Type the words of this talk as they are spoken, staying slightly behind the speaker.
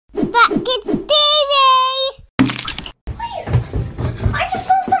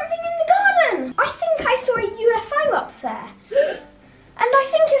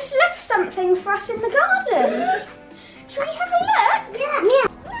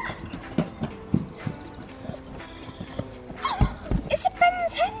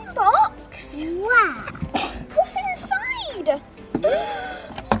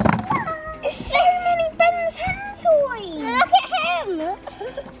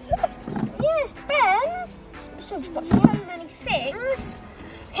Yes, Ben. So we've got so many things.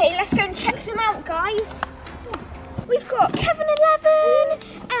 Okay, let's go and check them out, guys. We've got Kevin 11,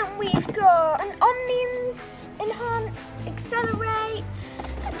 and we've got an omni-enhanced accelerate,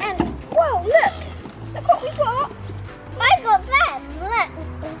 and whoa, look what we got. I got them. Look,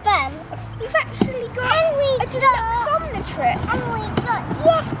 them. We've actually got a Deluxe Omnitrix. And we got,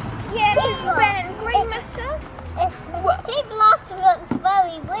 yes. Yeah, it's Ben and grey matter. Heat blast looks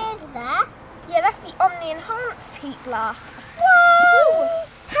very weird there. Yeah, that's the omni-enhanced heat blast. Whoa!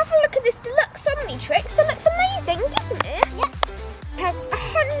 Have a look at this Deluxe Omnitrix. That looks amazing, doesn't it? Yep. It has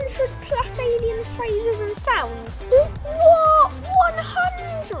 100+ alien phrases and sounds. What? 100?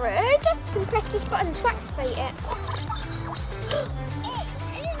 You can press this button to activate it.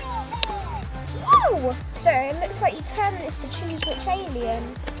 Whoa! So it looks like you turn this to choose which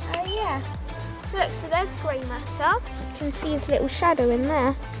alien. Oh yeah. Look, so there's grey matter. You can see his little shadow in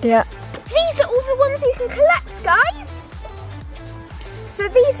there. Yeah. These are all the ones you can collect, guys. So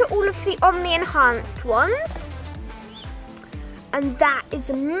these are all of the omni-enhanced ones. And that is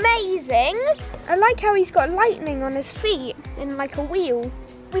amazing. I like how he's got lightning on his feet in like a wheel.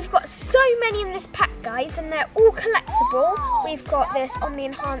 We've got so many in this pack, guys, and they're all collectible. We've got this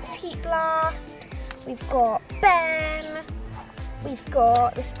omni-enhanced heat blast. We've got Ben. We've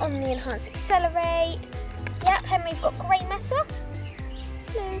got this omni-enhanced accelerate. Yep, and we've got grey matter.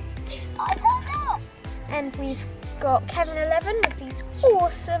 Hello. And we've got Kevin 11 with these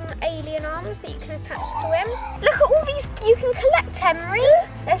awesome alien arms that you can attach to him. Look at all these you can collect, Henry.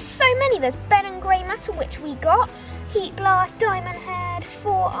 There's so many. There's Ben and grey matter, which we got. Heat blast, diamond head,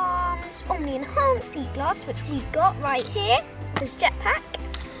 forearms, omni-enhanced heat blast, which we got right here. There's jetpack.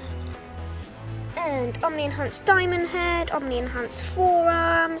 And omni-enhanced diamond head, omni-enhanced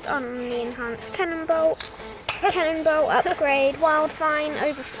forearms, omni-enhanced cannonbolt upgrade, wildvine,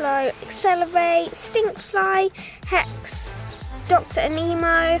 overflow, accelerate, stinkfly, hex, Dr.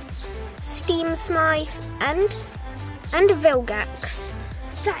 Anemo, steam smythe, and a Vilgax.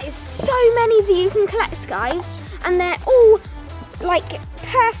 That is so many that you can collect, guys, and they're all like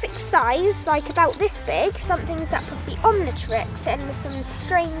perfect size, like about this big. Something's up with the Omnitrix and with some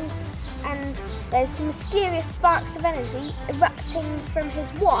strange, and there's mysterious sparks of energy erupting from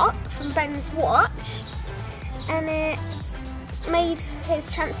his watch, from Ben's watch, and it's made his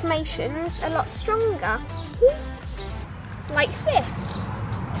transformations a lot stronger. Like this.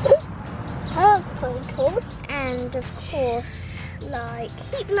 Oh, pretty cool. And of course, like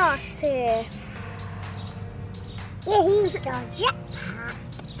heat blast here. Yeah, he's got jetpack.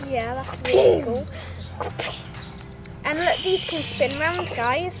 Yeah, that's really cool. And look, these can spin round,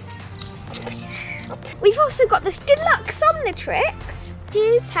 guys. We've also got this Deluxe Omnitrix.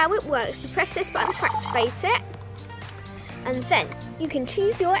 Here's how it works. You press this button to activate it. And then you can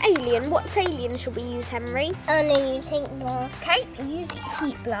choose your alien. What alien should we use, Henry? I'm gonna use heat blast. Okay, we'll use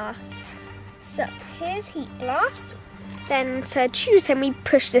heat blast. So here's heat blast. Then to choose him, we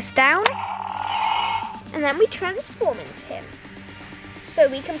push this down. And then we transform into him. So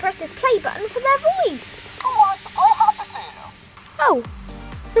we can press this play button for their voice. Oh.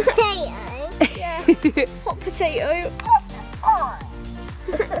 Potato. Yeah. Hot potato.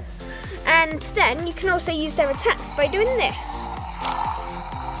 And then you can also use their attacks by doing this.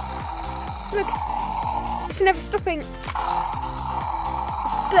 Look, it's never stopping. It's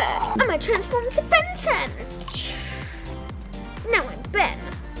burning. I'm going to transform into Ben 10. Now I'm Ben.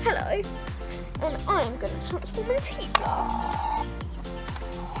 Hello. And I'm going to transform into Heat Blast.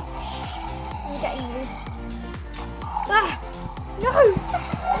 I'm getting you. Ah, no.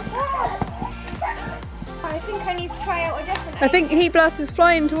 I think I need to try out a different I think Heat Blast is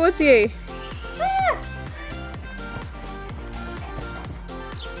flying towards you. Ah.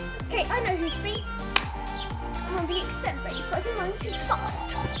 Okay, I know who's beat. I'm on the accelerate, so I can run too fast.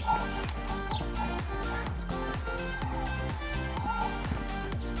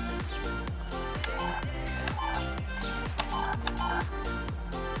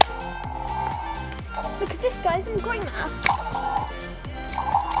 Look at this, guys, I'm going now.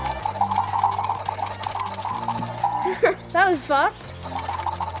 That was fast.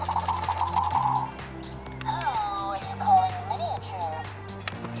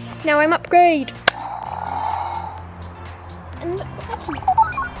 Now I'm upgrade. And look what I can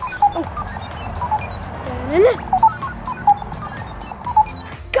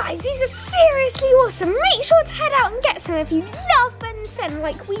Guys, these are seriously awesome. Make sure to head out and get some if you love Ben 10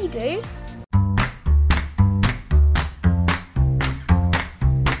 like we do.